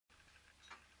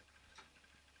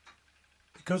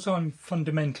Because I'm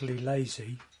fundamentally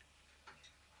lazy,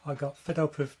 I got fed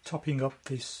up of topping up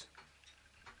this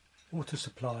water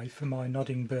supply for my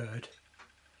nodding bird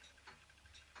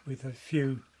with a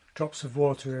few drops of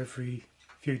water every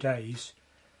few days,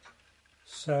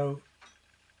 so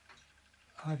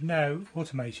I've now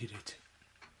automated it.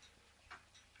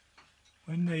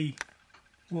 When the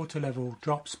water level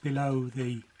drops below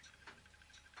the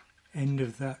end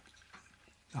of the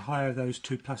higher of those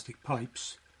two plastic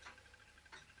pipes,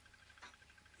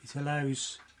 it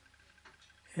allows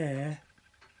air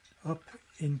up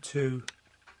into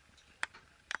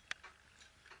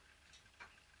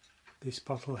this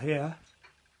bottle here,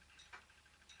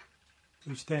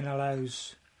 which then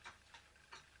allows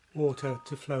water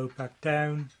to flow back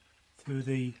down through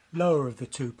the lower of the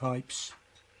two pipes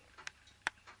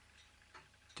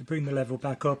to bring the level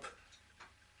back up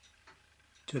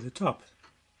to the top.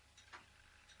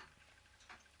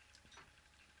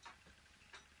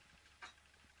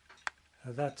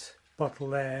 Now that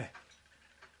bottle there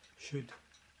should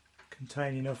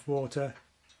contain enough water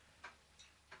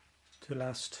to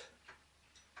last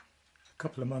a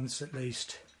couple of months at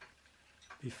least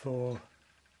before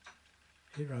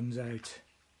it runs out.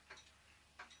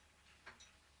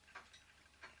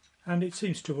 And it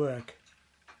seems to work.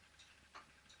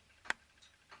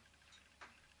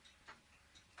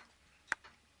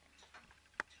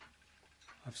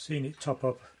 I've seen it top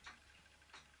up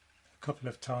a couple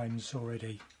of times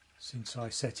already since I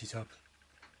set it up.